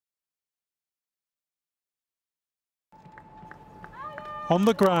On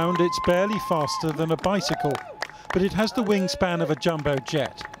the ground, it's barely faster than a bicycle, but it has the wingspan of a jumbo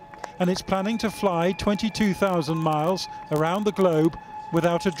jet. And it's planning to fly 22,000 miles around the globe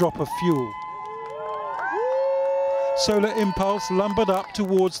without a drop of fuel. Solar Impulse lumbered up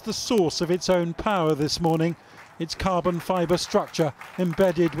towards the source of its own power this morning, its carbon fibre structure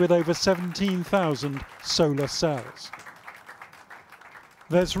embedded with over 17,000 solar cells.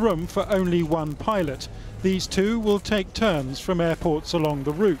 There's room for only one pilot. These two will take turns from airports along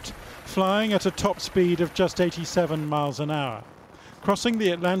the route, flying at a top speed of just 87 miles an hour. Crossing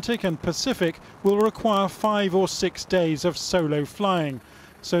the Atlantic and Pacific will require 5 or 6 days of solo flying.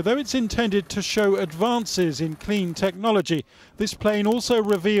 So though it's intended to show advances in clean technology, this plane also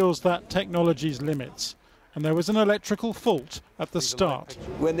reveals that technology's limits. And there was an electrical fault at the start.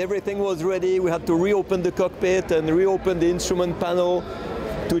 When everything was ready, we had to reopen the cockpit and reopen the instrument panel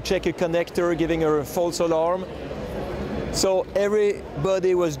to check a connector, giving a false alarm. So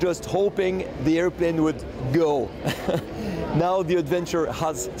everybody was just hoping the airplane would go. Now the adventure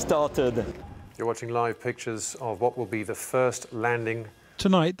has started. You're watching live pictures of what will be the first landing.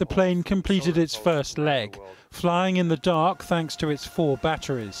 Tonight, the plane completed its first leg, flying in the dark thanks to its 4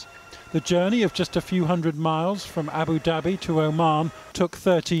 batteries. The journey of just a few hundred miles from Abu Dhabi to Oman took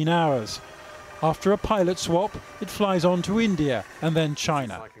 13 hours. After a pilot swap, it flies on to India and then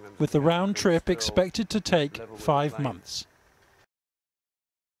China, with the round trip expected to take 5 months.